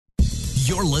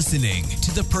You're listening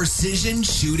to the Precision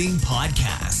Shooting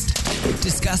Podcast,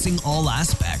 discussing all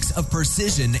aspects of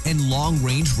precision and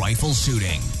long-range rifle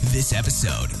shooting. This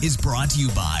episode is brought to you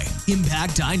by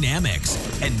Impact Dynamics.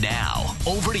 And now,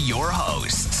 over to your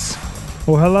hosts.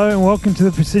 Well, hello and welcome to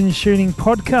the Precision Shooting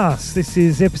Podcast. This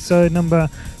is episode number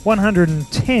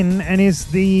 110 and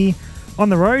is the On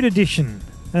the Road edition.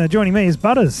 Joining me is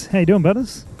Butters. How you doing,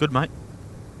 Butters? Good, mate.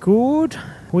 Good.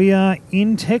 We are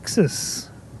in Texas.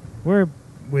 We're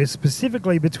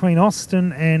specifically between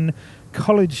Austin and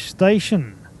College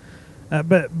Station.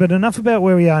 But enough about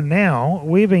where we are now.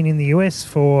 We've been in the US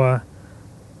for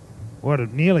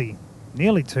nearly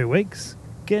 2 weeks.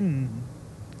 2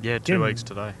 weeks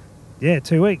today. Yeah,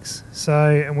 2 weeks. So,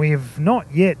 and we have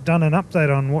not yet done an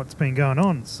update on what's been going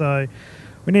on. So,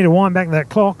 we need to wind back that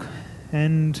clock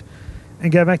and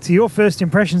go back to your first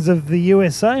impressions of the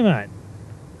USA, mate.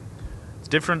 It's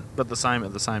different, but the same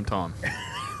at the same time.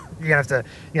 You have to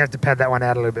pad that one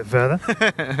out a little bit further.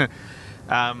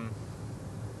 I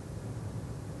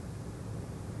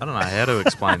don't know how to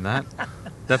explain that.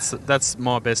 That's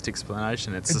my best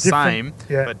explanation. It's the same,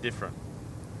 but different.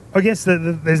 I guess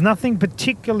there's nothing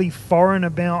particularly foreign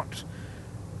about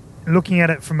looking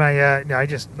at it from a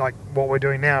just like what we're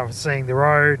doing now, seeing the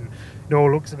road, and it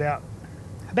all looks about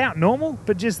normal.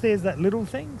 But just there's that little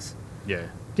things. Yeah.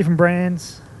 Different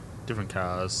brands. Different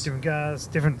cars.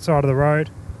 Different side of the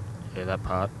road. Yeah, that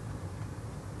part.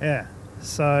 Yeah.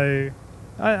 So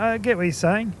I get what you're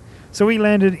saying. So we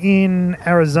landed in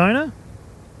Arizona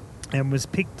and was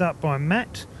picked up by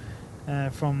Matt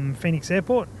from Phoenix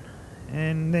Airport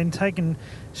and then taken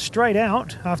straight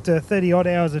out after 30 odd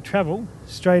hours of travel,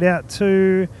 straight out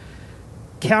to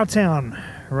Cowtown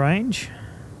Range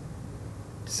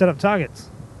to set up targets.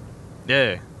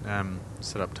 Yeah,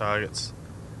 set up targets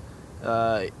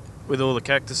with all the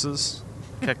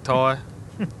cacti.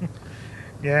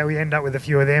 Yeah, we end up with a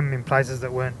few of them in places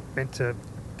that weren't meant to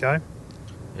go.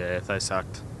 Yeah, they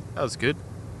sucked. That was good.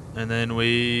 And then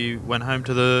we went home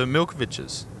to the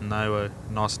Milkoviches, and they were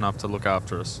nice enough to look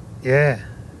after us. Yeah.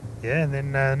 And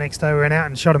then the next day we went out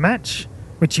and shot a match,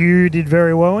 which you did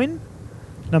very well in.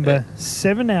 Number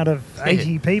 7 out of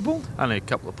 80 people. Only a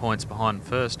couple of points behind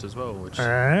first as well, which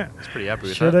I was pretty happy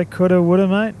with. Shoulda, coulda, woulda,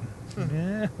 mate.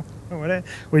 Yeah.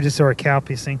 We just saw a cow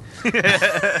pissing.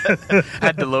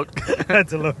 Had to look.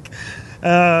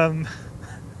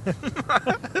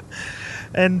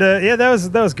 And that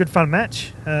was a good fun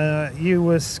match. You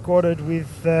were squatted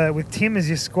with Tim as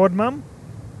your squad mum.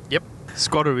 Yep,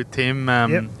 squatted with Tim.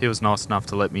 He was nice enough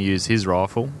to let me use his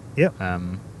rifle. Yep.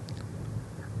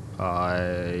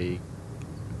 I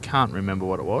can't remember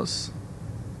what it was.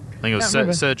 I think it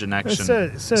was Surgeon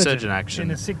Action. Surgeon Action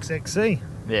in a 6XE.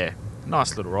 Yeah,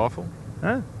 nice little rifle.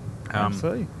 Huh?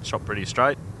 Absolutely. Shot pretty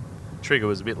straight. Trigger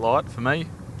was a bit light for me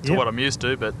to what I'm used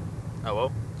to, but oh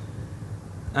well.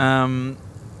 And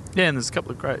there's a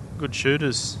couple of good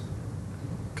shooters.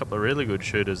 A couple of really good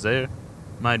shooters there.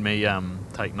 Made me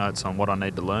take notes on what I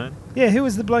need to learn. Yeah, who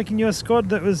was the bloke in your squad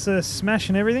that was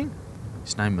smashing everything?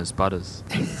 His name was Butters.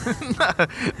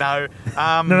 No.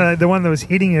 No, the one that was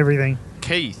hitting everything.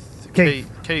 Keith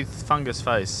Fungus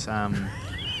Face.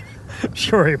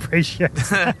 Sure, he appreciates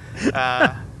that.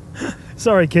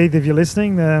 Sorry, Keith, if you're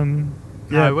listening.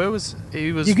 No, where was he?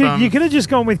 You could have just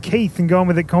gone with Keith and gone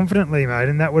with it confidently, mate,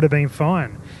 and that would have been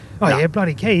fine. Oh no. Yeah,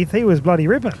 bloody Keith, he was bloody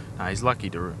ripping. No, he's lucky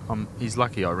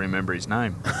I remember his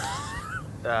name.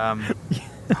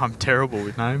 I'm terrible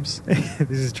with names. This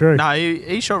is true. No,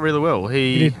 he shot really well.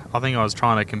 I think I was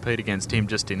trying to compete against him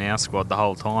just in our squad the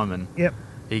whole time, and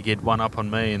he'd get one up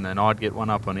on me, and then I'd get one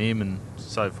up on him, and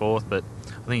so forth. But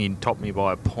I think he topped me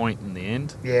by a point in the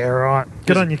end. Yeah, right.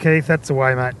 Good on you, Keith. That's the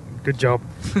way, mate. Good job.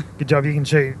 Good job. You can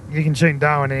shoot in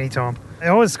Darwin any time.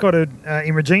 I was squatted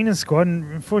in Regina's squad, and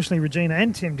unfortunately Regina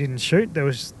and Tim didn't shoot. There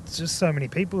was just so many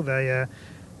people. They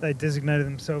designated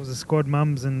themselves as squad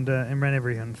mums and ran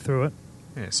everyone through it.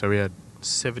 Yeah, so we had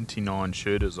 79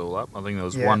 shooters all up. I think there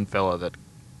was one fella that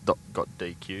got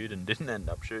DQ'd and didn't end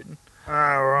up shooting. Oh,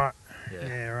 right.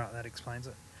 Yeah, right. That explains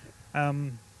it.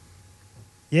 And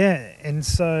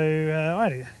so I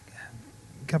had a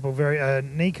couple of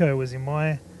Nico was in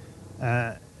my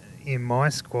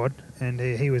squad, and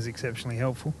he was exceptionally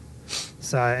helpful.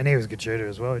 So, and he was a good shooter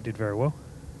as well. He did very well.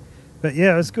 But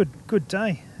yeah, it was a good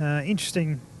day.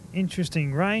 Interesting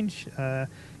range.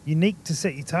 Unique to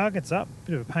set your targets up.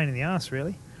 Bit of a pain in the ass,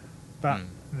 really. But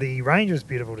the range was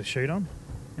beautiful to shoot on,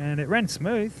 and it ran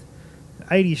smooth.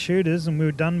 80 shooters, and we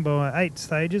were done by 8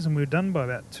 stages, and we were done by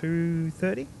about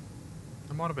 2:30. It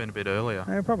might have been a bit earlier.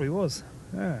 It probably was.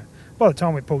 Yeah. By the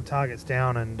time we pulled targets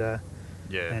down and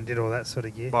Yeah. and did all that sort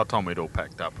of gear. By the time we'd all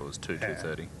packed up, it was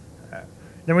 2:30.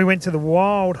 Then we went to the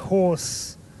Wild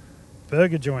Horse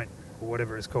Burger Joint, or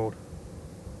whatever it's called.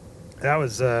 That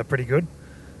was pretty good.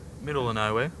 Middle of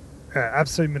nowhere.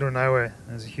 Absolute middle of nowhere.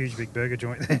 There's a huge big burger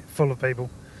joint there, full of people.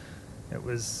 It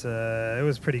was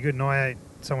pretty good, and I ate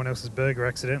someone else's burger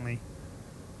accidentally,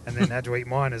 and then had to eat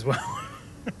mine as well.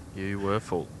 You were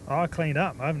full. I cleaned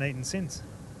up. I haven't eaten since.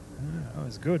 That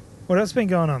was good. What else been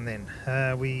going on then?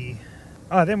 Then we.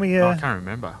 I can't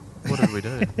remember. What did we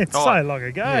do? It's so long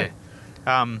ago. Yeah.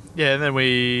 And then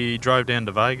we drove down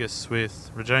to Vegas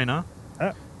with Regina.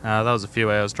 Oh. That was a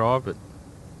few hours drive, but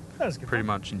That was good. pretty fun.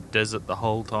 much in desert the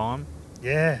whole time.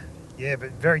 Yeah,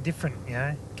 but very different,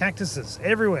 Cactuses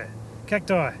everywhere.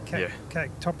 Cacti. Yeah.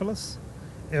 Cactopolis.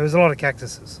 There was a lot of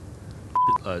cactuses.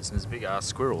 Loads. There's a big ass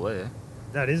squirrel there.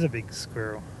 That is a big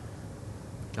squirrel.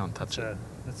 Go and touch it.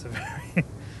 That's a very,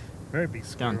 very big Go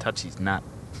squirrel. and touch his nut.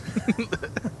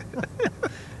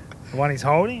 The one he's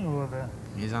holding, or the?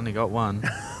 He's only got one.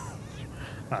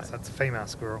 So that's a female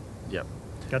squirrel. Yep.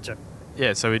 Gotcha.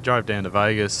 Yeah, so we drove down to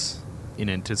Vegas in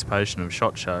anticipation of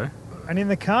SHOT Show. And in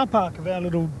the car park of our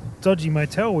little dodgy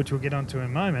motel, which we'll get onto in a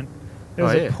moment, there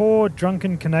was Oh, a yeah. poor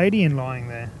drunken Canadian lying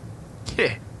there.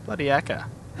 Yeah, bloody acca.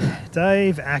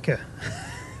 Dave Acker,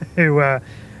 who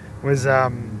was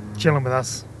chilling with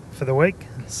us for the week.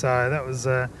 So that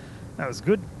was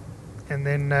good. And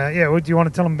then, what do you want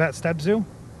to tell them about Stabsville?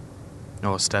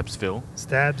 Oh, Stabsville.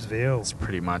 Stabsville. It's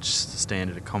pretty much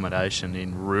standard accommodation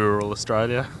in rural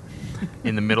Australia,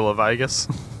 in the middle of Vegas.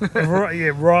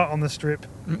 right on the strip.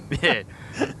 Yeah.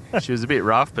 She was a bit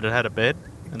rough, but it had a bed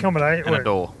and a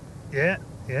door. Yeah,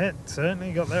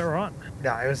 certainly got that right.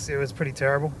 No, it was pretty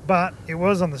terrible. But it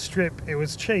was on the strip, it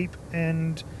was cheap,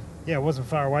 and it wasn't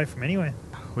far away from anywhere.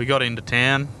 We got into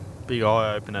town. Big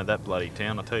eye opener, that bloody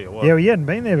town, I tell you what. Yeah, well, you hadn't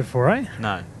been there before, eh?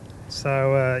 No.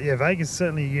 So, Vegas is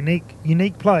certainly a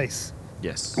unique place.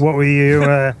 Yes. What were you,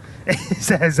 is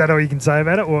that all you can say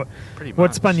about it? Pretty much.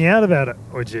 What spun you out about it?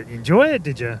 Or did you enjoy it?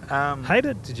 Did you hate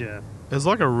it? Did you? It was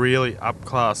like a really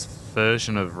up-class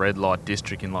version of Red Light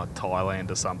District in like Thailand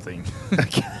or something.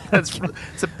 It's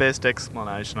the best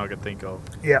explanation I could think of.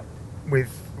 Yeah,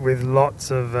 with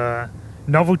lots of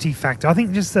novelty factor. I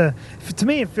think just to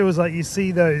me it feels like you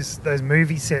see those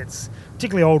movie sets,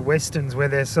 particularly old westerns, where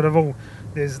they're sort of all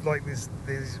there's like this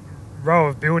row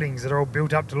of buildings that are all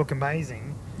built up to look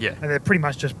amazing. Yeah. And they're pretty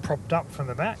much just propped up from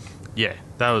the back. Yeah,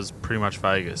 that was pretty much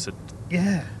Vegas. It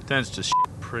Yeah. turns to shit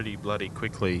pretty bloody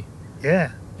quickly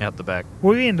Yeah. out the back.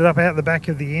 Well, we ended up out the back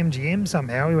of the MGM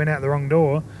somehow. We went out the wrong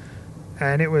door,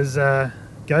 and it was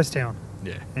ghost town.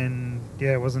 Yeah, And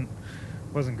it wasn't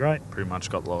great. pretty much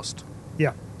got lost.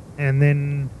 Yeah, and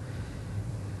then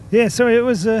so it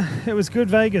was good.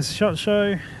 Vegas SHOT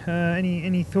Show.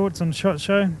 Any thoughts on SHOT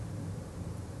Show?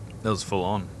 That was full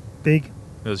on. Big.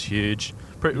 It was huge.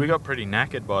 We got pretty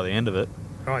knackered by the end of it.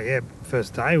 Oh yeah,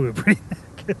 first day we were pretty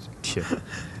knackered. Yeah.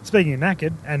 Speaking of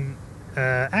knackered, and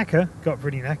Acker got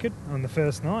pretty knackered on the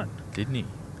first night, Didn't he?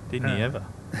 Didn't he ever?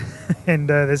 and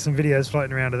there's some videos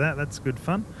floating around of that. That's good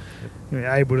fun. You're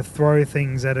able to throw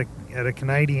things at a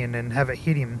Canadian and have it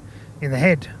hit him in the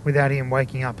head without him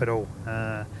waking up at all.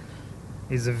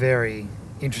 Is a very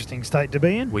interesting state to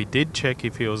be in. We did check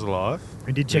if he was alive.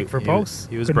 We did check for a pulse.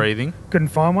 He was breathing. Couldn't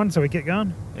find one, so we kept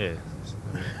going. Yeah.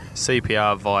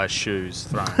 CPR via shoes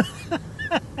thrown.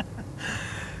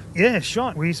 Yeah,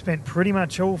 SHOT. We spent pretty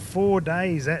much all 4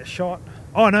 days at SHOT.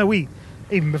 Oh no,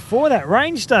 even before that,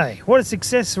 range day. What a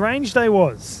success range day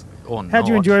was. Or How'd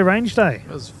you not. enjoy range day?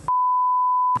 It was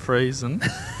freezing.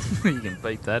 You can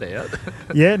beat that out.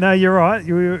 Yeah, no, you're right.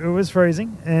 It was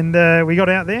freezing, and we got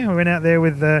out there. We went out there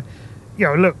with,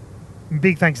 look,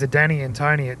 big thanks to Danny and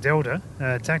Tony at Delta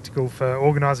Tactical for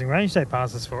organising range day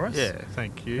passes for us. Yeah,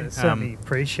 thank you. Certainly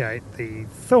appreciate the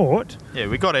thought. Yeah,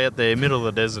 we got out there, middle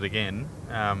of the desert again.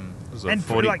 It was And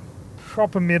 40. like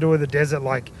proper middle of the desert,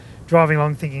 like driving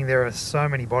along thinking there are so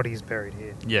many bodies buried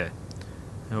here. Yeah.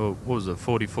 Well, what was it,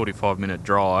 45 minute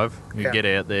drive. We Yeah. get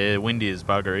out there, windy as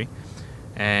buggery,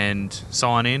 and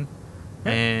sign in.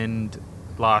 Yeah. And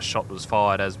last shot was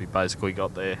fired as we basically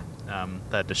got there.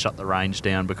 They had to shut the range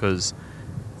down because,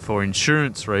 for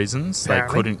insurance reasons, Apparently.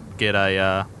 they couldn't get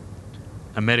a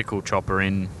medical chopper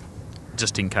in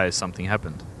just in case something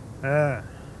happened.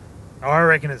 I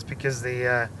reckon it's because these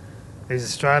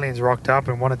Australians rocked up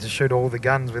and wanted to shoot all the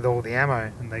guns with all the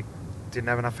ammo, and they didn't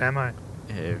have enough ammo.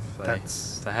 Yeah,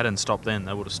 if they hadn't stopped then,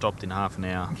 they would have stopped in half an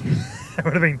hour. They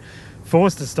would have been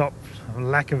forced to stop for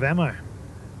lack of ammo.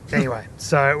 Anyway,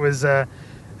 so it was a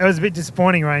bit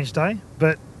disappointing range day,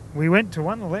 but we went to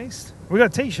one at least. We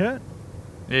got a T-shirt.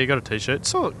 Yeah, you got a T-shirt.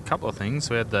 Saw a couple of things.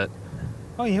 We had that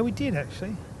Oh yeah, we did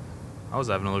actually. I was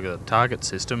having a look at the target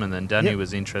system, and then Danny Yep.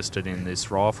 was interested in this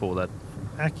rifle that...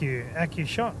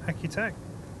 AccuTac.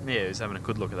 Yeah, he was having a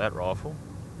good look at that rifle.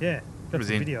 Yeah, It got was,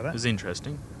 some video of it that. was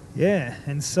interesting. Yeah,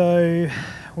 and so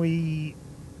we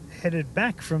headed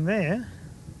back from there,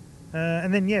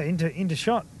 and then into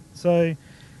shot. So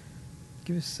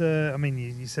give us. I mean,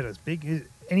 you said it was big.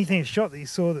 Anything at shot that you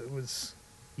saw that was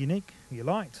unique, you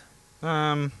liked?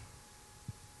 It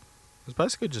was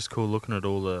basically just cool looking at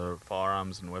all the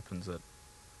firearms and weapons that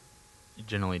you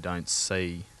generally don't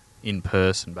see in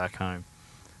person back home,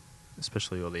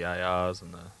 especially all the ARs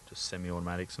and the just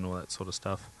semi-automatics and all that sort of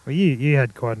stuff. Well, you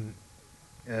had quite an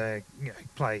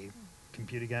play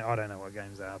computer game. I don't know what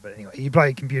games they are, but anyway, you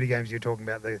play computer games. You're talking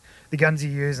about the guns you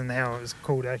use and how it was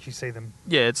cool to actually see them.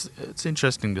 Yeah, it's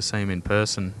interesting to see them in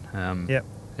person. Yep.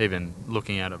 Even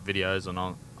looking at videos and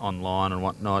online and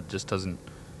whatnot just doesn't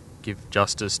give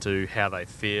justice to how they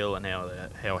feel and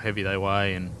how heavy they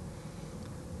weigh and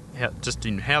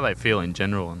how they feel in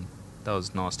general. And that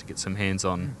was nice to get some hands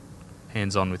on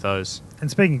with those. And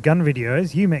speaking of gun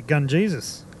videos, you met Gun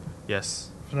Jesus.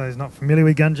 Yes. For those not familiar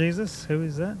with Gun Jesus, who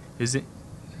is that? Is it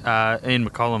Ian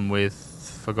McCollum with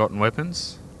Forgotten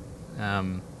Weapons?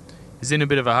 He's in a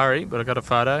bit of a hurry, but I got a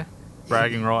photo.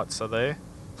 Bragging rights are there.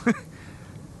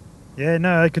 Yeah,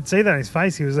 no, I could see that in his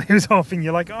face. He was off, and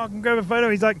you're like, "Oh, I can grab a photo."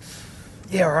 He's like,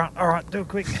 "Yeah, all right, do it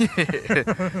quick."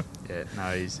 Yeah,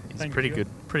 no, he's Thank pretty you. good,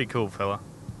 pretty cool fella.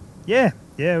 Yeah,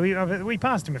 we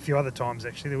passed him a few other times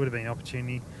actually. There would have been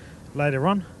opportunity later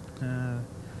on.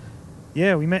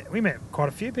 Yeah, we met quite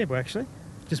a few people actually,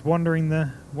 just wandering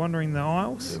the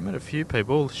aisles. We met a few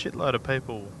people, a shitload of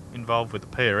people involved with the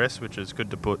PRS, which is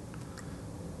good to put.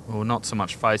 Well, not so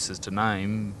much faces to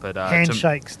name, but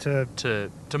Handshakes to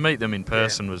to meet them in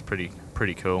person was pretty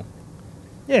cool.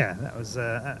 yeah, that was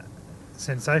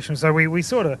sensational. So we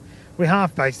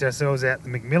half based ourselves out the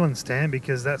Macmillan stand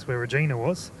because that's where Regina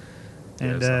was, Yeah,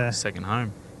 and it was like second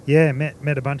home. yeah,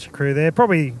 met a bunch of crew there.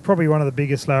 Probably one of the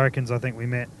biggest larrikins I think we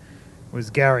met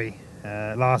was Gary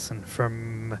Larson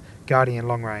from Guardian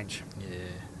Long Range. Yeah,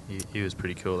 he was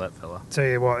pretty cool, that fella. Tell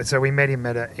you what, so we met him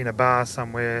in a bar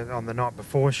somewhere on the night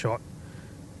before shot,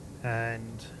 and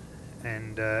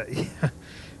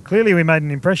clearly we made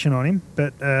an impression on him.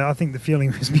 But I think the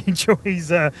feeling was mutual.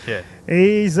 He's a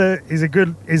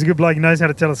good bloke. He knows how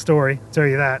to tell a story. Tell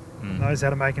you that. Knows how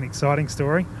to make an exciting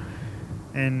story.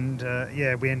 And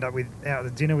we end up out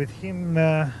at dinner with him.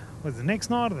 Was it the next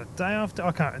night or the day after?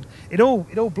 I can't. It all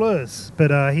blurs.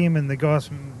 But him and the guys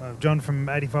from John from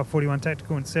 8541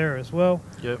 Tactical and Sarah as well.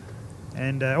 Yep.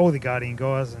 And all the Guardian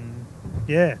guys, and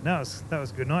yeah, no, that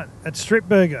was a good night at Strip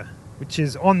Burger, which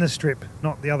is on the strip,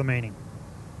 not the other meaning.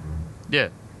 Yeah.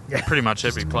 Yeah. Pretty much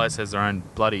every place has their own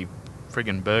bloody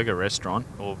friggin' burger restaurant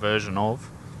or version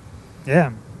of.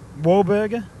 Yeah,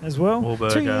 Wahlburger as well.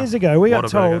 Wahlburger, 2 years ago, we got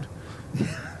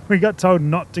told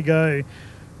not to go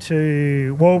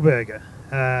to Wahlburger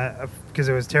because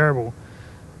it was terrible.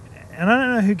 And I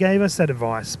don't know who gave us that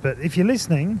advice, but if you're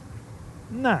listening,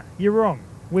 nah, you're wrong.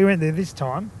 We went there this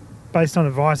time based on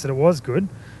advice that it was good,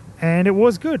 and it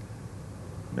was good.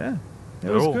 Yeah, it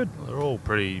was good. They're all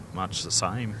pretty much the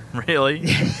same, really.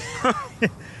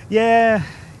 Yeah,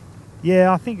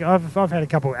 I think I've had a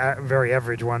couple very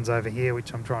average ones over here,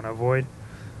 which I'm trying to avoid.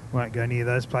 Won't go near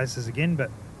those places again.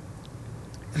 But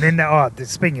and then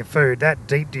speaking of food, that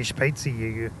deep dish pizza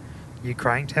you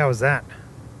cranked, how was that?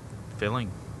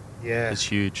 Filling. Yeah, It's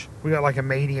huge. we got like a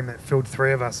medium that filled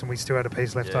 3 of us, and we still had a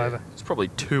piece left Yeah. over. It's probably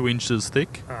 2 inches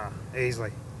thick.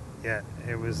 Easily. Yeah,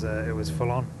 it was full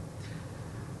on.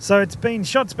 So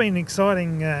shot's been an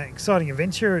exciting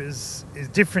adventure. Is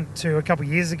different to a couple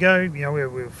of years ago. You know, we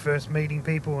were first meeting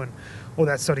people and all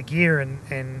that sort of gear,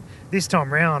 and this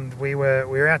time round we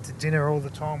were out to dinner all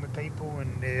the time with people,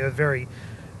 and they were very,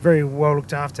 very well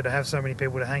looked after to have so many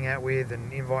people to hang out with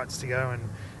and invites to go and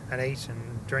eat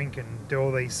and drink and do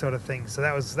all these sort of things. So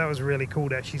that was really cool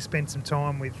to actually spend some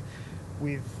time with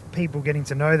people, getting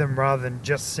to know them rather than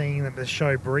just seeing them at the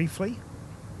show briefly.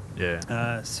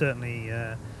 Yeah. Certainly,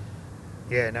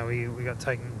 we got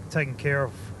taken care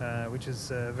of, which is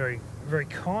very, very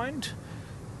kind.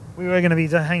 We were going to be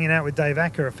hanging out with Dave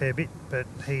Acker a fair bit, but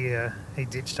he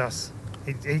ditched us.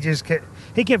 He just kept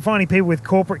finding people with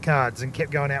corporate cards and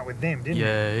kept going out with them, didn't he?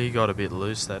 Yeah, he got a bit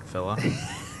loose, that fella.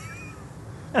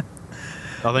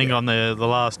 I think on the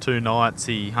last 2 nights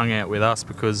he hung out with us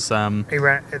because They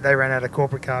ran out of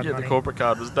corporate card money. the corporate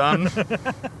card was done.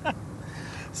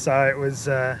 So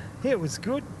it was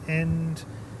good, and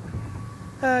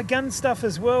gun stuff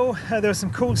as well. There was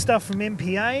some cool stuff from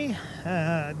MPA.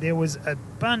 There was a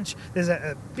bunch. There's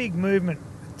a big movement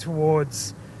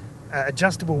towards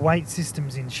adjustable weight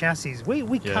systems in chassis.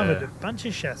 We covered a bunch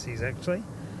of chassis actually.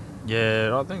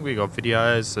 Yeah, I think we got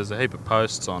videos. There's a heap of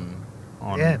posts on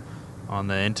the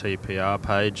NTPR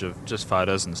page of just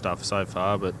photos and stuff so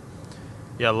far. But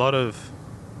yeah, a lot of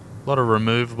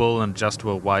removable and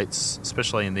adjustable weights,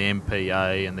 especially in the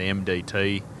MPA and the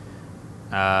MDT.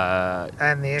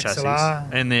 And the chassis. XLR.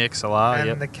 And the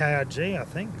XLR, and the KRG, I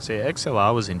think. See,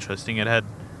 XLR was interesting. It had,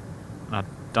 I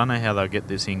don't know how they'll get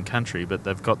this in country, but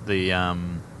they've got the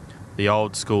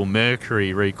old school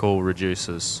mercury recoil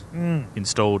reducers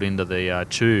installed into the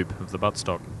tube of the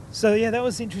buttstock. So yeah, that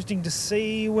was interesting to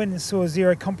see when it saw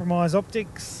Zero Compromise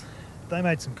Optics. They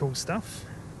made some cool stuff.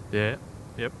 Yeah,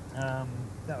 yep.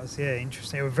 That was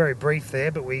interesting. They were very brief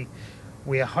there, but we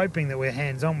are hoping that we're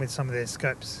hands-on with some of their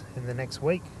scopes in the next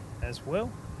week as well.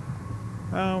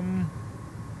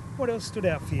 What else stood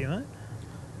out for you, mate?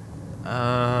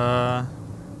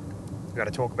 We've got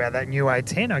to talk about that new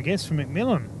A10, I guess, from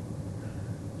Macmillan.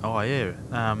 Oh, yeah.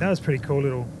 That was pretty cool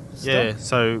little stuff. Yeah,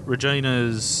 so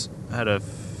Regina's had a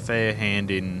fair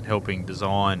hand in helping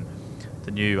design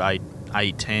the new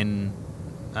A10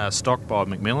 stock by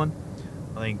Macmillan.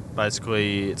 I think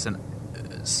basically it's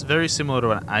very similar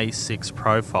to an A6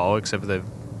 profile, except they've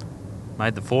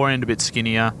made the forend a bit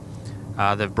skinnier.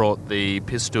 They've brought the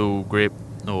pistol grip,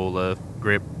 or the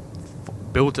grip,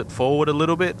 built it forward a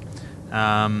little bit,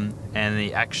 and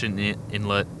the action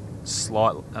inlet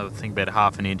slightly, I think about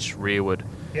half an inch rearward.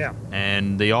 Yeah.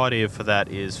 And the idea for that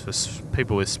is for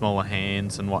people with smaller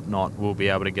hands and whatnot will be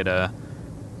able to get a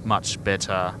much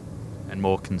better and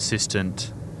more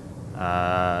consistent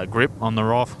grip on the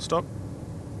rifle stock.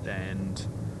 And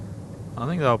I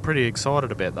think they were pretty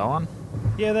excited about that one.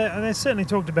 Yeah, they certainly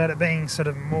talked about it being sort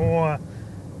of more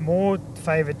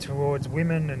favoured towards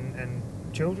women and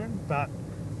children, but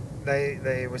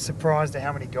they were surprised at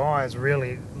how many guys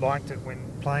really liked it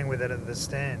when playing with it at the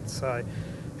stand. So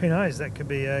who knows? That could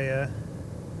be it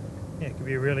could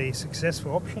be a really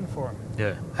successful option for them.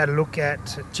 Yeah. Had a look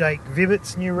at Jake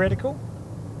Vivet's new reticle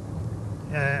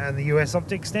and the US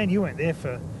Optics stand. You went there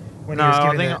for when he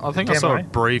was giving I think I saw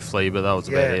it briefly, but that was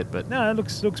about it. But no, it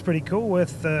looks pretty cool.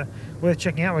 Worth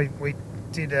checking out. We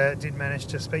did manage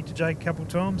to speak to Jake a couple of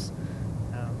times.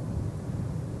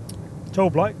 Tall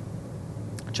bloke.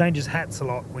 Changes hats a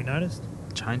lot, we noticed.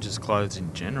 Changes clothes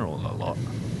in general a lot.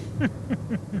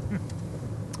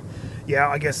 Yeah,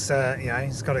 I guess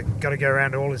he's got to go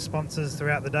around to all his sponsors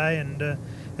throughout the day and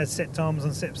has set times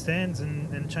on set stands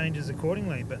and changes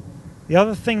accordingly. But the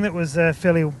other thing that was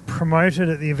fairly promoted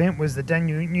at the event was the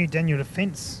new Daniel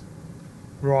Defence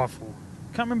rifle.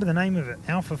 Can't remember the name of it,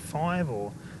 Alpha 5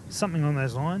 or something along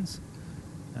those lines.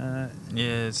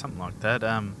 Yeah, something like that.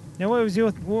 Now, what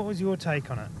was your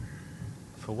take on it?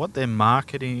 For what they're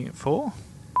marketing it for?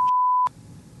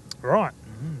 Right.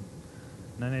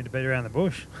 No need to beat around the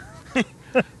bush.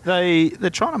 They're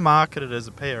trying to market it as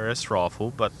a PRS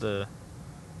rifle, but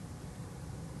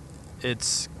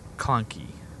it's clunky.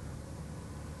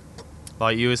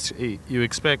 Like you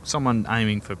expect someone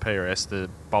aiming for PRS, the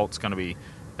bolt's going to be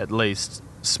at least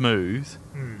smooth,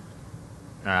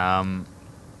 and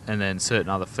then certain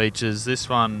other features. This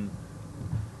one,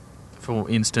 for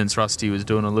instance, Rusty was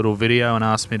doing a little video and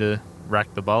asked me to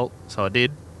rack the bolt, so I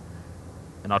did.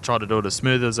 And I tried to do it as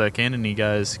smooth as I can, and he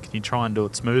goes, "Can you try and do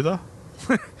it smoother?"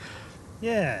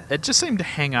 Yeah. It just seemed to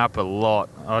hang up a lot.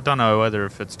 I don't know whether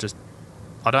if it's just...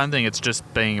 I don't think it's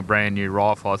just being a brand new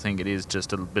rifle. I think it is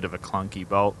just a bit of a clunky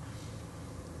bolt.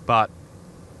 But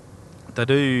they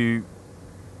do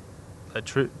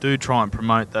try and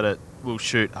promote that it will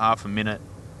shoot half a minute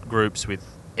groups with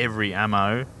every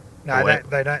ammo. No,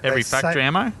 they don't. Every factory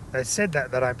ammo? They said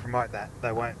that. They don't promote that.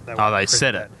 They won't. They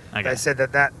said it. Okay. They said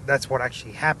that's what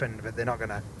actually happened, but they're not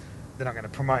going to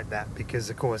promote that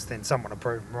because, of course, then someone will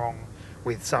prove them wrong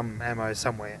with some ammo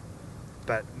somewhere.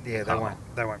 But yeah, they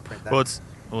won't print that.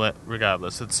 Well,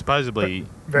 regardless, it's supposedly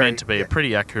meant to be a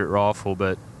pretty accurate rifle,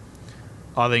 but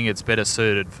I think it's better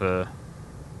suited for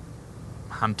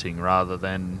hunting rather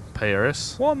than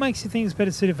PRS. What makes you think it's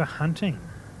better suited for hunting?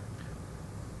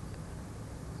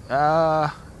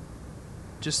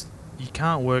 Just you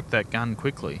can't work that gun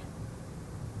quickly.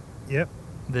 Yep.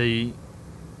 The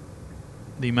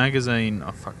magazine.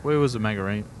 Oh fuck! Where was the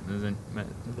magazine?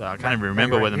 I can't even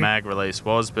remember where the mag release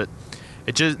was, but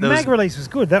it just mag release was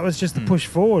good. That was just the push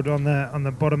forward on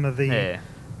the bottom of the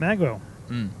magwell.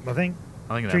 I think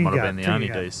that might have been the only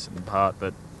decent part,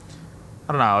 but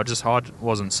I don't know. I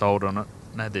wasn't sold on it.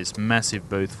 I had this massive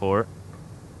booth for it,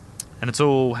 and it's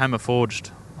all hammer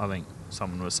forged. I think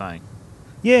someone was saying.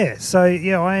 Yeah. So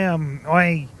yeah,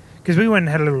 I because we went and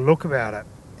had a little look about it,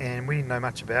 and we didn't know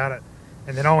much about it.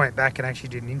 And then I went back and actually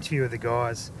did an interview with the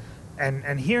guys,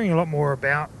 and hearing a lot more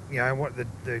about what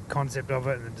the concept of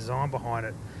it and the design behind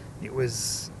it. It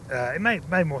was it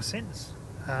made more sense.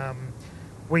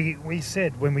 We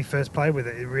said when we first played with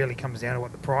it, it really comes down to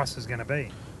what the price is going to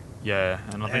be. Yeah,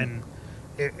 and I think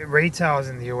it retails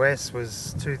in the US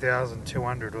was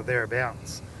 $2,200 or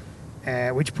thereabouts,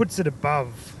 which puts it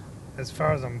above, as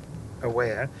far as I'm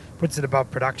aware, puts it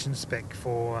above production spec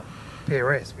for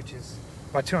PRS, which is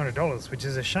by $200, which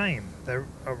is a shame. I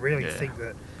really think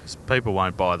that people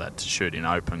won't buy that to shoot in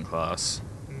open class.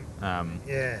 And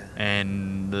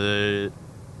the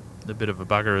bit of a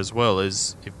bugger as well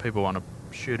is if people want to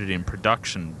shoot it in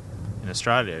production in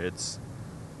Australia, it's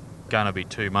going to be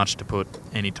too much to put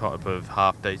any type of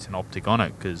half decent optic on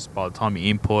it, because by the time you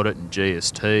import it in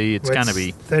GST, it's going to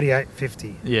be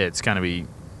 $3,850. Yeah, it's going to be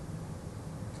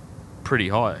pretty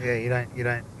high. Yeah, you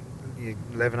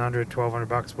 $1,100,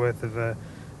 $1,200 worth of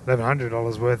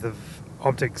 $1,100 worth of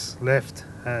optics left.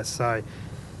 So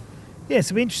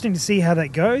it'll be interesting to see how that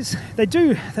goes. They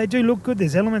do look good.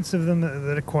 There's elements of them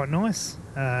that are quite nice.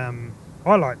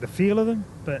 I like the feel of them,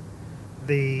 but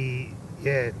there's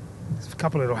a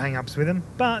couple of little hang-ups with them.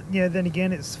 But then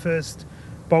again, it's the first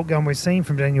bolt gun we've seen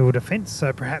from Daniel Defence,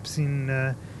 so perhaps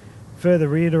in further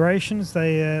reiterations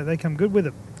they come good with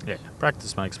it. Yeah,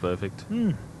 practice makes perfect.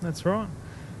 That's right.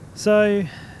 So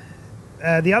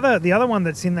the other one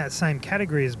that's in that same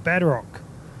category is Badrock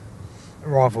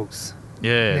rifles.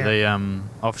 Yeah, they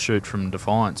offshoot from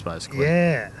Defiance, basically.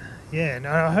 Yeah. And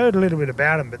I heard a little bit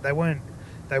about them, but they weren't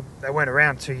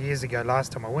around 2 years ago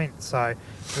last time I went. So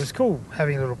it was cool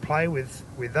having a little play with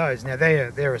those. Now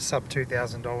they're a sub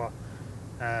 $2,000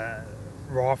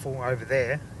 rifle over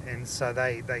there, and so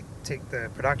they tick the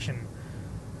production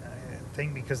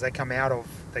thing because they come out of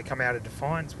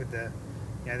Defiance with their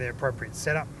appropriate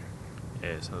setup.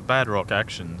 Yeah, so the Badrock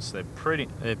Actions, they're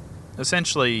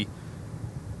essentially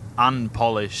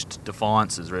unpolished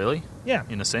Defiances, really. Yeah.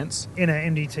 In a sense. In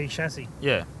an MDT chassis.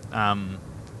 Yeah.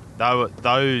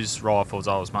 Those rifles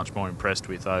I was much more impressed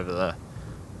with over the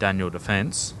Daniel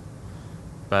Defence.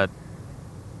 But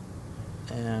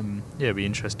it'd be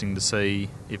interesting to see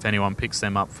if anyone picks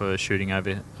them up for shooting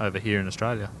over here in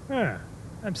Australia. Yeah,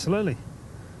 absolutely.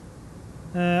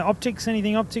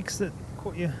 Anything optics that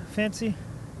caught your fancy?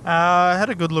 I had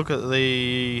a good look at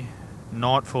the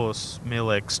Nightforce Mil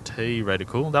XT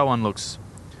reticle. That one looks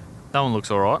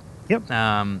all right. Yep.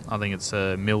 I think it's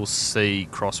a Mil C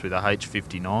cross with a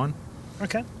H59.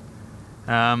 Okay.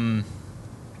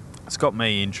 It's got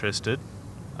me interested.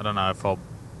 I don't know if I'll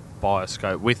buy a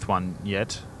scope with one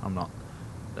yet. I'm not.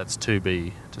 That's to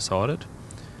be decided.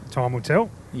 Time will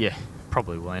tell. Yeah,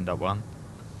 probably will end up one.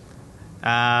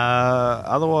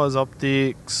 Otherwise,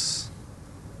 optics.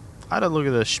 I had a look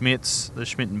at the Schmidt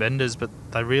and Benders, but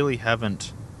they really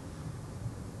haven't.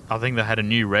 I think they had a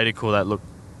new reticle that looked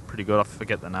pretty good. I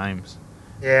forget the names.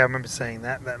 Yeah, I remember seeing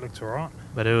that. That looked alright.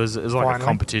 But it was like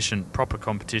a proper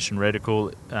competition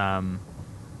reticle.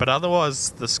 But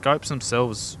otherwise, the scopes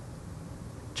themselves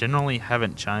generally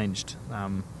haven't changed.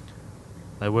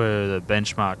 They were the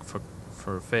benchmark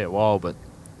for a fair while, but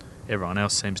everyone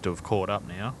else seems to have caught up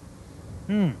now.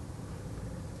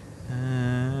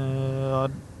 I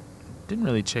didn't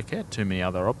really check out too many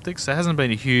other optics. There hasn't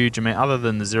been a huge amount other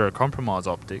than the Zero Compromise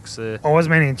optics. I was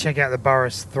meaning to check out the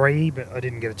Burris 3, but I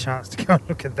didn't get a chance to go and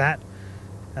look at that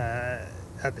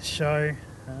at the show.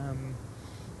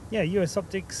 US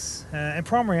Optics and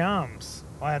Primary Arms.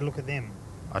 I had a look at them.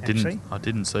 I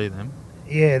didn't see them.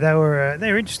 Yeah,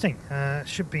 they're interesting.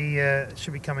 Should be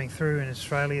coming through in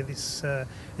Australia this in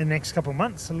the next couple of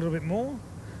months, a little bit more.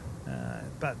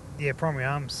 But yeah, Primary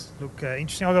Arms look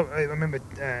interesting. I remember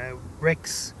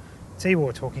Rex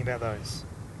T-War talking about those.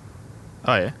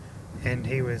 Oh yeah, and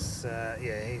he was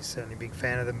he's certainly a big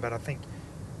fan of them. But I think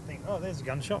there's a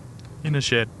gun shop in a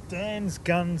shed. Dan's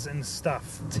Guns and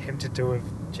Stuff. Tempted to have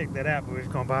checked that out, but we've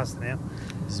gone past it now.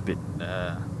 It's a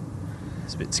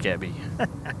bit scabby.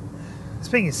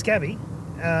 Speaking of scabby,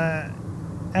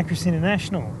 Accuracy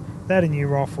International, they had a new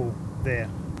rifle there.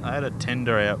 I had a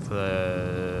tender out for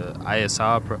the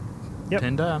ASR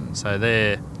tender. So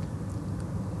they're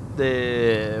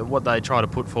what they try to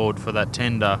put forward for that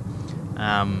tender.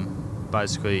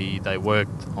 Basically, they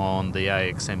worked on the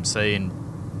AXMC and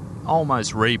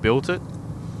almost rebuilt it.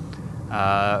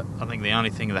 I think the only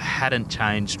thing that hadn't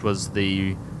changed was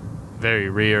the very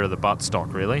rear of the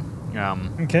buttstock, really.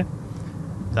 Okay.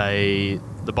 The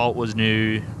bolt was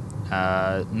new,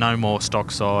 no more stock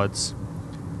sides,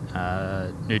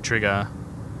 new trigger,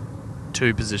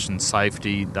 2-position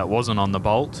safety that wasn't on the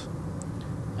bolt,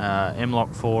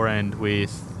 M-LOK forend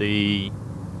with the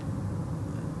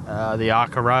the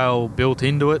Arca rail built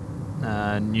into it,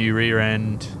 new rear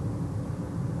end.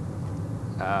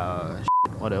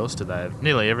 What else did they have?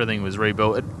 Nearly everything was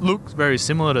rebuilt. It looks very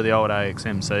similar to the old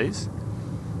AXMCs,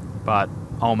 but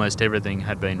almost everything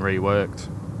had been reworked.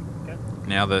 Okay.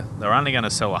 Now they're only going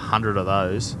to sell 100 of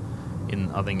those,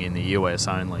 I think in the US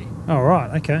only. Oh,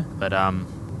 right, okay. But I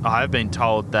have been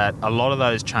told that a lot of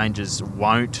those changes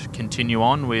won't continue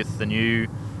on with the new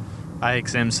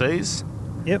AXMCs.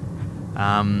 Yep.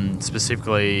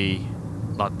 Specifically,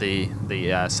 like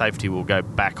the safety will go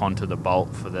back onto the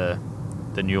bolt for the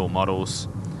newer models,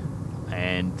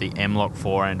 and the M-Lock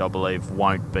forend, I believe,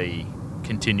 won't be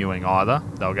continuing either.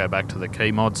 They'll go back to the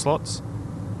key mod slots.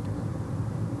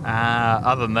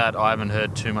 Other than that, I haven't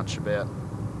heard too much about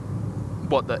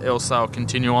what the ELSA will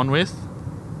continue on with.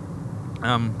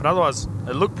 But otherwise,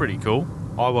 it looked pretty cool.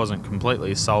 I wasn't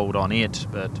completely sold on it,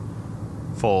 but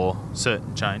for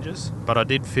certain changes. But I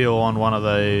did feel on one of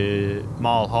the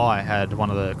Mile High had one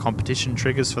of the competition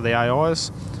triggers for the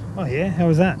AIs. Oh, yeah? How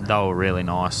was that? They were really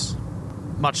nice.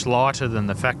 Much lighter than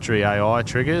the factory AI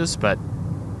triggers, but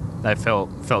they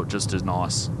felt just as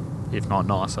nice, if not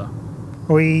nicer.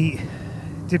 We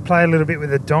did play a little bit with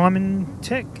the Diamond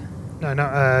Tech.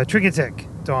 No, Trigger Tech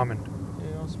Diamond.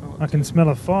 Yeah, I smell it. I can smell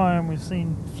a fire, and we've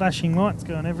seen flashing lights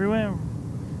going everywhere.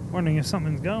 Wondering if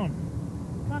something's going.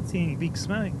 Can't see any big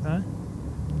smoke, though.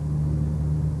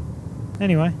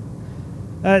 Anyway.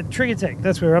 Trigger Tech,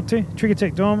 that's where we're up to. Trigger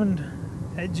Tech Diamond.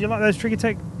 Do you like those Trigger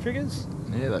Tech triggers?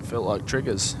 Yeah, they felt like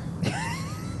triggers.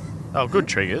 Oh, good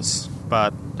triggers,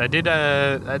 but they did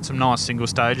had some nice single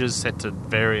stages set to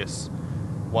various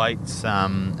weights,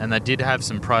 and they did have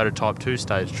some prototype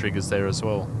 2-stage triggers there as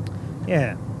well.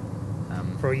 Yeah.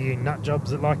 For all you nut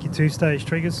jobs that like your 2-stage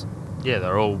triggers. Yeah,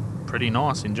 they're all pretty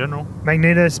nice in general.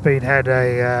 Magnetospeed had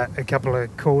a couple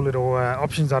of cool little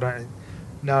options. I don't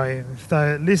know if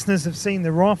the listeners have seen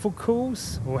the rifle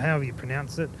cools, or however you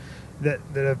pronounce it, that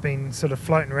have been sort of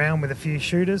floating around with a few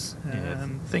shooters. Yeah,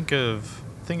 think of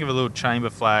a little chamber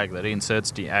flag that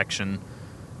inserts the action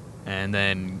and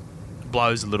then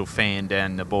blows a little fan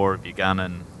down the bore of your gun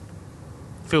and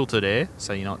filtered air,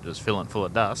 so you're not just filling it full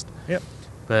of dust. Yep.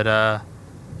 But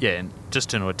yeah,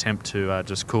 just in an attempt to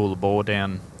just cool the bore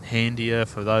down handier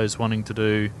for those wanting to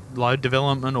do load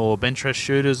development or bench rest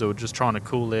shooters, or just trying to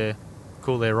cool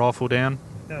their rifle down.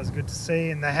 That was good to see,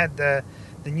 and they had the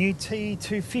new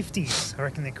T250s, I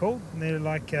reckon they're called. And they're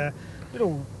like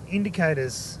little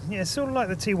indicators, yeah, sort of like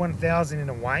the T1000 in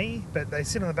a way, but they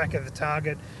sit on the back of the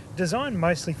target, designed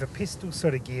mostly for pistol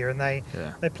sort of gear, and they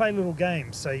play little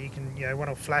games, so you can, one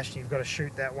will flash and you've got to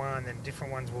shoot that one, then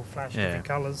different ones will flash different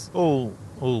colours. All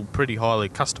pretty highly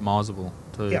customisable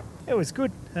too. Yeah, it was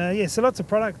good. So lots of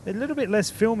product. A little bit less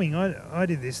filming I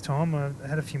did this time. I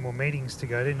had a few more meetings to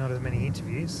go to, not as many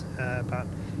interviews, but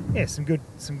yeah, some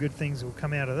good things will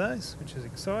come out of those, which is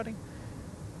exciting.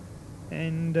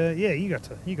 And you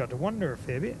got to wander a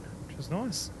fair bit, which was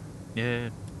nice. Yeah.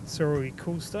 Saw all your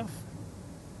cool stuff.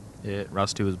 Yeah,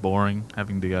 Rusty was boring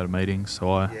having to go to meetings,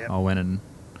 so I went and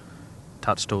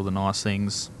touched all the nice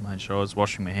things, made sure I was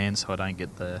washing my hands so I don't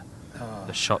get the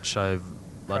SHOT Show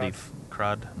bloody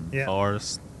crud and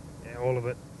virus. Yeah, all of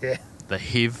it. Yeah. The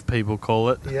HIV, people call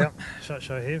it. Yeah, SHOT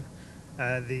Show HIV.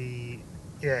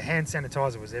 Hand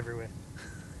sanitizer was everywhere.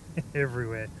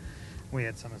 Everywhere. We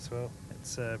had some as well.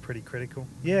 It's pretty critical.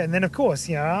 Yeah, and then of course,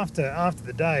 after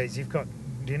the days, you've got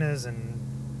dinners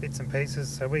and bits and pieces.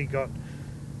 So we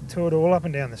toured all up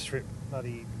and down the strip,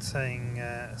 bloody seeing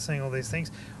all these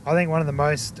things. I think one of the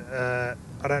most, I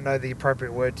don't know the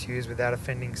appropriate word to use without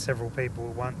offending several people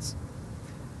at once,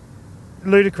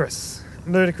 ludicrous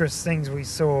things we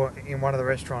saw in one of the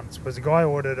restaurants was a guy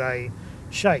ordered a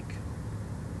shake,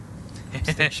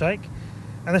 stick shake,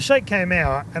 and the shake came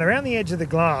out, and around the edge of the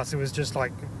glass it was just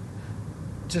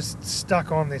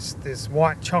stuck on this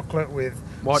white chocolate with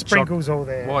sprinkles all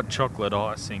there. White chocolate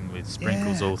icing with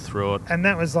sprinkles all through it. And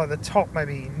that was like the top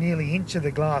maybe nearly inch of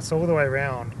the glass all the way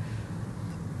around.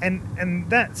 And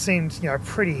that seemed,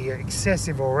 pretty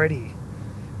excessive already.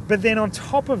 But then on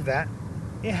top of that,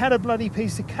 it had a bloody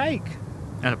piece of cake.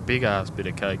 And a big ass bit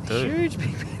of cake too. Huge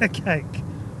big bit of cake.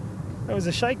 It was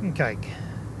a shaken cake.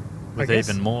 With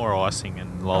even more icing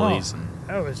and lollies and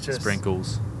that was just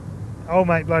sprinkles. Old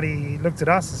mate bloody looked at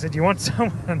us and said, "You want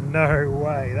some?" No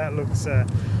way. That looks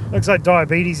like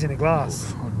diabetes in a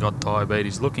glass. Oof, I've got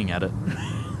diabetes looking at it.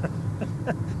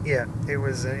 Yeah, it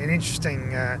was an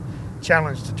interesting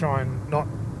challenge to try and not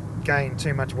gain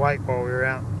too much weight while we were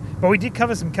out. But we did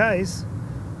cover some Ks,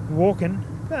 walking.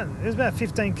 It was about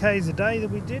 15 Ks a day that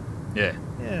we did. Yeah.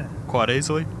 Yeah. Quite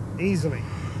easily. Easily.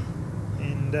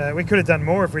 And And we could have done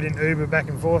more if we didn't Uber back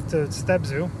and forth to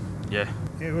Stabsville. Yeah.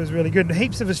 It was really good.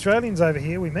 Heaps of Australians over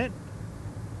here we met.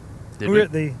 Did we we? were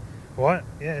at the... What?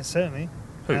 Yeah, certainly.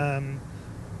 Who?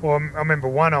 Well, I remember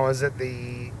one, I was at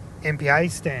the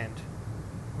MPA stand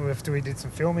after we did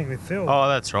some filming with Phil. Oh,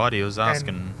 that's right. He was asking.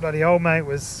 And bloody old mate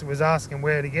was asking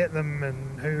where to get them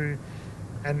and who...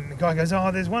 And the guy goes, oh,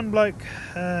 there's one bloke,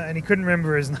 and he couldn't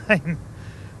remember his name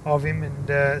of him.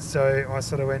 And so I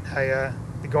sort of went, hey,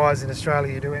 the guys in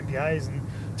Australia who do MPAs, and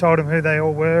told them who they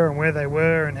all were and where they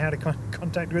were and how to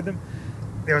contact with them.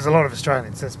 There was a lot of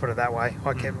Australians, let's put it that way.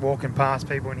 I kept walking past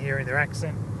people and hearing their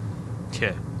accent.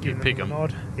 Yeah, you pick them.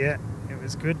 Nod. Yeah, it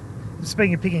was good.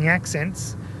 Speaking of picking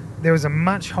accents, there was a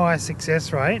much higher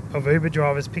success rate of Uber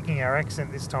drivers picking our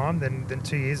accent this time than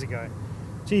 2 years ago.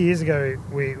 2 years ago,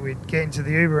 we'd get into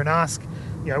the Uber and ask,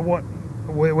 you know,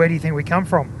 where do you think we come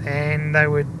from? And they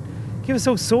would give us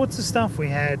all sorts of stuff. We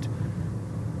had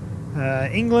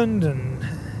England and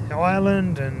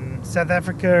Ireland and South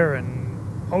Africa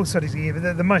and all sorts of gear.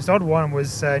 But the most odd one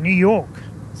was New York.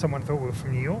 Someone thought we were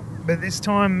from New York. But this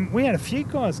time, we had a few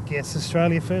guys guess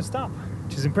Australia first up,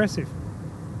 which is impressive.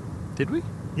 Did we?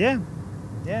 Yeah.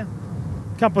 A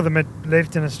couple of them had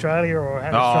lived in Australia or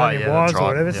had Australian wives or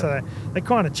whatever, so they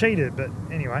kind of cheated, but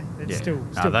anyway, it's still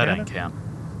no, that counted. don't count.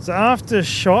 So after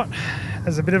shot,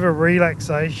 as a bit of a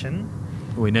relaxation...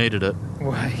 We needed it.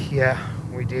 Well, yeah,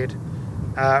 we did.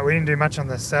 We didn't do much on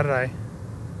the Saturday.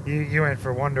 You went for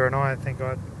a wander and I think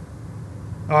I'd...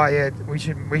 Oh yeah, we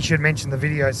should mention the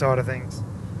video side of things.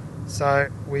 So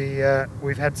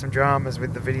we've had some dramas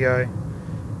with the video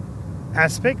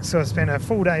aspect, so I spent a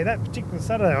full day, that particular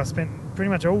Saturday I spent pretty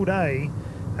much all day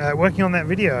working on that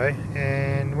video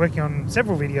and working on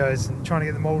several videos and trying to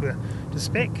get them all to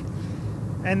spec.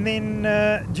 And then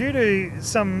due to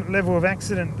some level of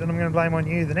accident that I'm going to blame on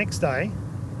you the next day,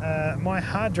 my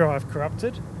hard drive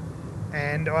corrupted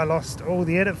and I lost all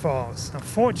the edit files.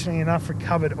 Unfortunately enough,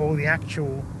 recovered all the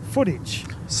actual footage.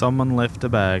 Someone left a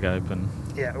bag open.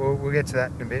 Yeah, we'll get to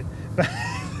that in a bit.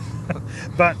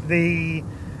 But the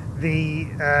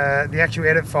actual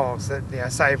edit files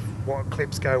that save what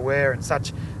clips go where and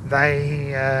such,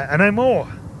 they are no more.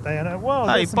 They are no. Whoa,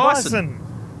 hey, there's some bison!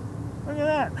 Look at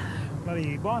that,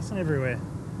 bloody bison everywhere.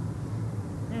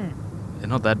 They're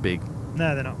not that big.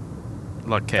 No, they're not.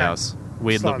 Like cows.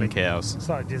 Weird-looking cows.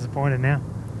 Slightly disappointed now.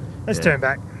 Let's turn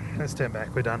back.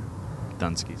 We're done.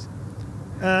 Dunskies.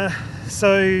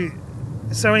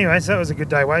 So anyway, so that was a good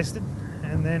day wasted,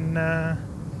 and then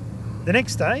the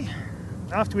next day,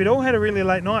 after we'd all had a really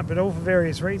late night, but all for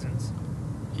various reasons.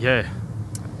 Yeah.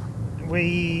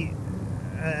 We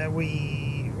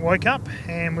woke up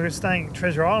and we were staying at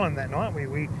Treasure Island that night.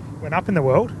 We went up in the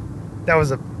world. That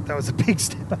was a big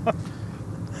step up.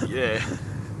 Yeah.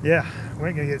 Yeah, we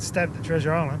weren't going to get stabbed at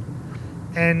Treasure Island.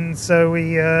 And so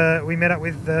we met up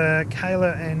with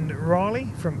Kayla and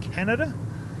Riley from Canada,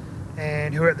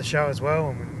 and who were at the show as well.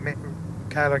 And we met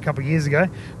Kayla a couple of years ago.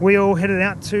 We all headed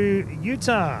out to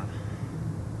Utah,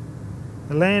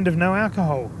 the land of no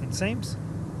alcohol, it seems.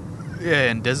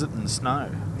 Yeah, and desert and snow.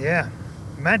 Yeah,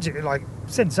 magic, like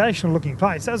sensational looking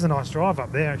place. That was a nice drive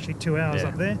up there, actually, 2 hours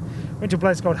up there. Went to a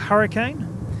place called Hurricane,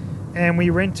 and we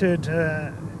rented,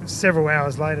 several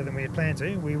hours later than we had planned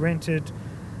to, we rented,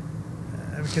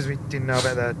 because we didn't know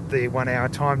about the 1 hour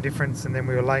time difference, and then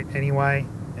we were late anyway.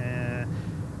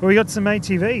 But we got some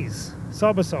ATVs,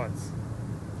 side-by-sides.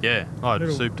 Yeah, like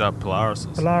souped up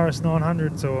Polarises. Polaris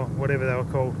 900s or whatever they were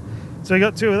called. So we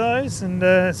got two of those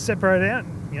and separated out,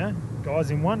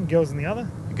 guys in one, girls in the other.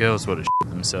 The girls would have shit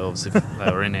themselves if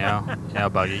they were in our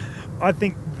buggy. I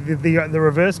think the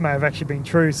reverse may have actually been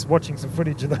true, watching some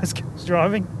footage of those girls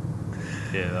driving.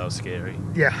 Yeah, that was scary.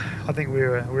 Yeah, I think we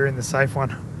were in the safe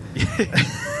one.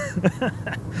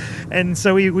 And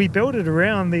so we built it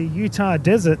around the Utah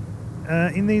desert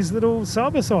in these little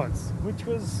side-by-sides, which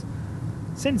was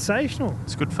sensational.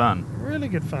 It's good fun. Really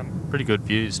good fun. Pretty good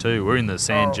views too. We're in the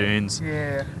sand dunes.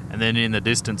 Yeah. And then in the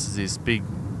distance is this big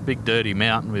dirty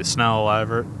mountain with snow all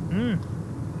over it.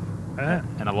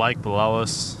 And a lake below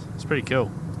us. It's pretty cool.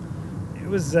 It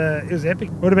was epic.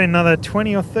 Would have been another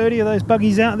 20 or 30 of those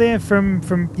buggies out there from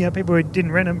people who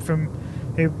didn't rent them, from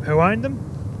who owned them.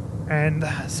 And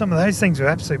some of those things were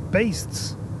absolute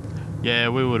beasts. Yeah,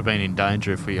 we would have been in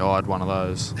danger if we hired one of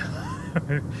those.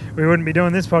 We wouldn't be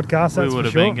doing this podcast, that's for sure. We would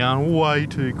have been going way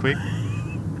too quick.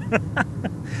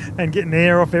 And getting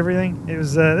air off everything. It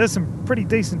was there's some pretty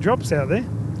decent drops out there.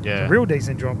 Yeah. Some real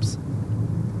decent drops.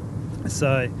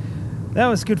 So that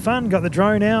was good fun. Got the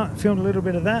drone out, filmed a little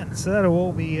bit of that. So that'll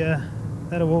all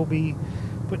be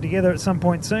put together at some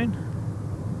point soon.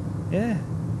 Yeah.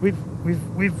 We've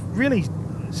really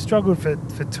struggled for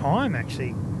time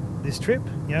actually this trip.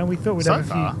 You know, we thought we'd So have a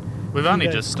far, few. we've few only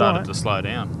days just started quiet. to slow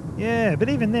down. Yeah, but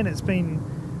even then,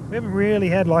 we haven't really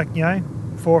had 4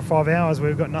 or 5 hours where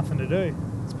we've got nothing to do.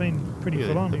 It's been pretty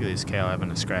full on. Look at this cow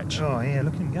having a scratch. Oh yeah,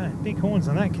 look at him go. Big horns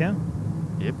on that cow.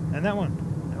 Yep. And that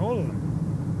one. All of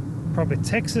them. Probably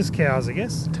Texas cows, I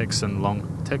guess. Texas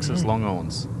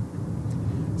Longhorns.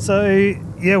 So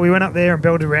yeah, we went up there and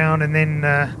built around, and then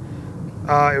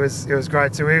it was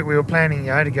great. So we were planning,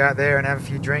 to go out there and have a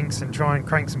few drinks and try and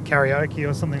crank some karaoke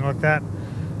or something like that.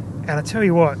 And I tell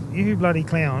you what, you bloody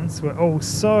clowns were all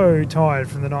so tired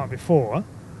from the night before.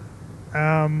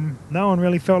 No one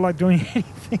really felt like doing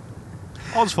anything.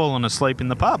 I was falling asleep in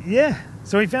the pub. Yeah.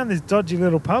 So we found this dodgy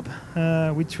little pub,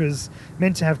 which was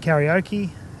meant to have karaoke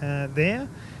there,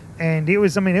 and it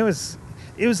was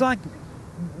like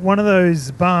one of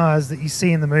those bars that you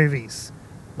see in the movies,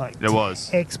 like It was.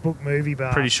 textbook movie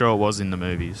bar. Pretty sure it was in the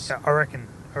movies. Yeah, I reckon.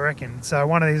 So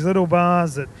one of these little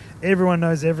bars that everyone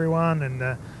knows everyone,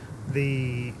 and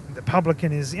the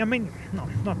publican is,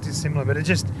 not dissimilar, but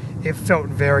it felt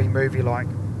very movie-like.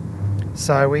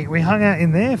 So we hung out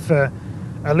in there for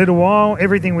a little while.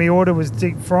 Everything we ordered was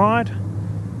deep fried,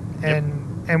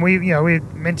 and we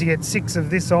meant to get 6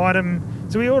 of this item.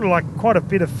 So we ordered quite a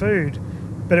bit of food,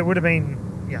 but it would have been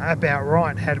about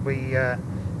right had we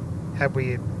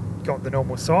got the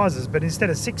normal sizes. But instead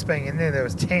of 6 being in there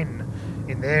was 10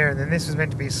 in there, and then this was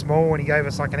meant to be small, and he gave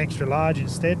us an extra large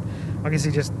instead. I guess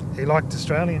he liked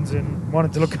Australians and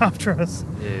wanted to look after us.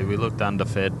 Yeah, we looked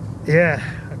underfed. Yeah,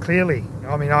 clearly.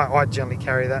 I generally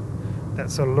carry that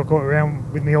sort of look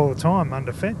around with me all the time,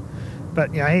 underfed.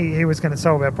 But he was going to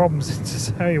solve our problems.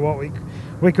 To tell you what, we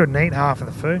couldn't eat half of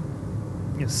the food.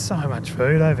 There's so much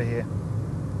food over here.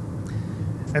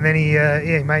 And then he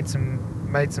made some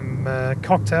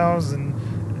cocktails and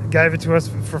gave it to us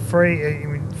for free.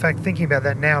 In fact, thinking about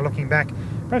that now, looking back,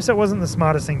 perhaps that wasn't the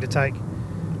smartest thing to take.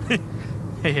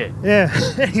 Yeah. Yeah.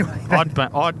 Anyway,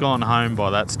 I'd gone home by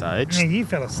that stage. yeah, you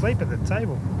fell asleep at the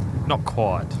table. Not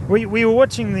quite. We were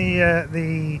watching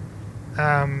the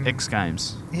X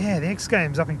Games. Yeah, the X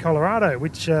Games up in Colorado,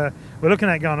 which we're looking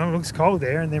at going, it looks cold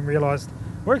there, and then realised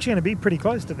we're actually going to be pretty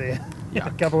close to there in a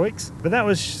couple of weeks. But that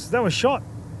was shot.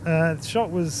 The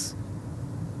shot was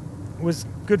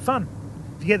good fun.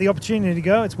 If you get the opportunity to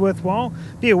go, it's worthwhile.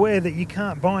 Be aware that you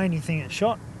can't buy anything at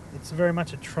SHOT. It's very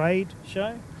much a trade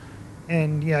show,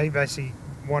 and you basically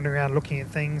wander around looking at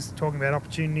things, talking about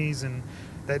opportunities, and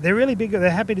they're really big.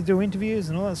 They're happy to do interviews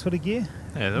and all that sort of gear.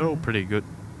 Yeah, they're all pretty good.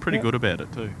 Pretty good about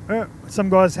it too. Some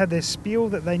guys had their spiel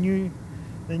that they knew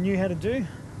how to do,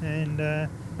 and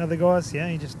other guys,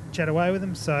 you just chat away with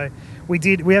them. So we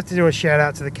have to do a shout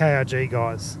out to the KRG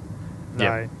guys.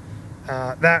 Yep.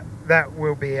 That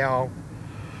will be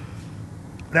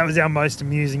that was our most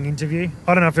amusing interview.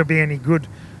 I don't know if it'll be any good,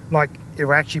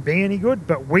 it'll actually be any good,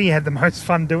 but we had the most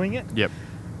fun doing it. Yep.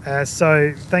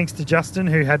 So thanks to Justin,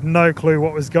 who had no clue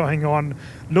what was going on,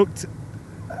 looked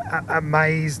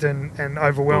amazed and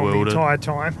overwhelmed Bewildered. the entire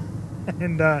time,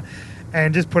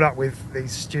 and just put up with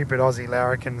these stupid Aussie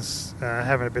larrikins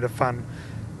having a bit of fun.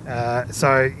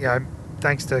 So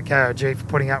thanks to KRG for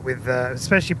putting up with,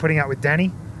 especially putting up with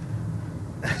Danny.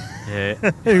 Yeah.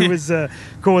 Who was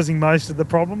causing most of the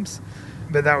problems.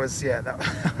 But that was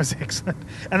excellent.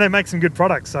 And they make some good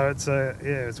products, so it's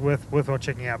worthwhile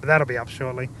checking out. But that'll be up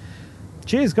shortly.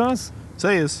 Cheers, guys.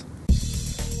 See yous.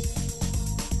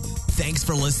 Thanks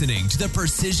for listening to the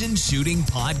Precision Shooting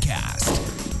Podcast.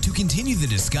 To continue the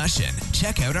discussion,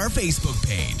 check out our Facebook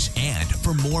page. And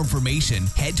for more information,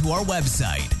 head to our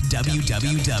website,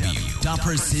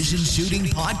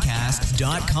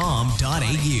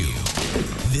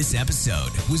 www.precisionshootingpodcast.com.au. This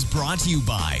episode was brought to you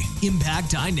by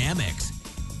Impact Dynamics.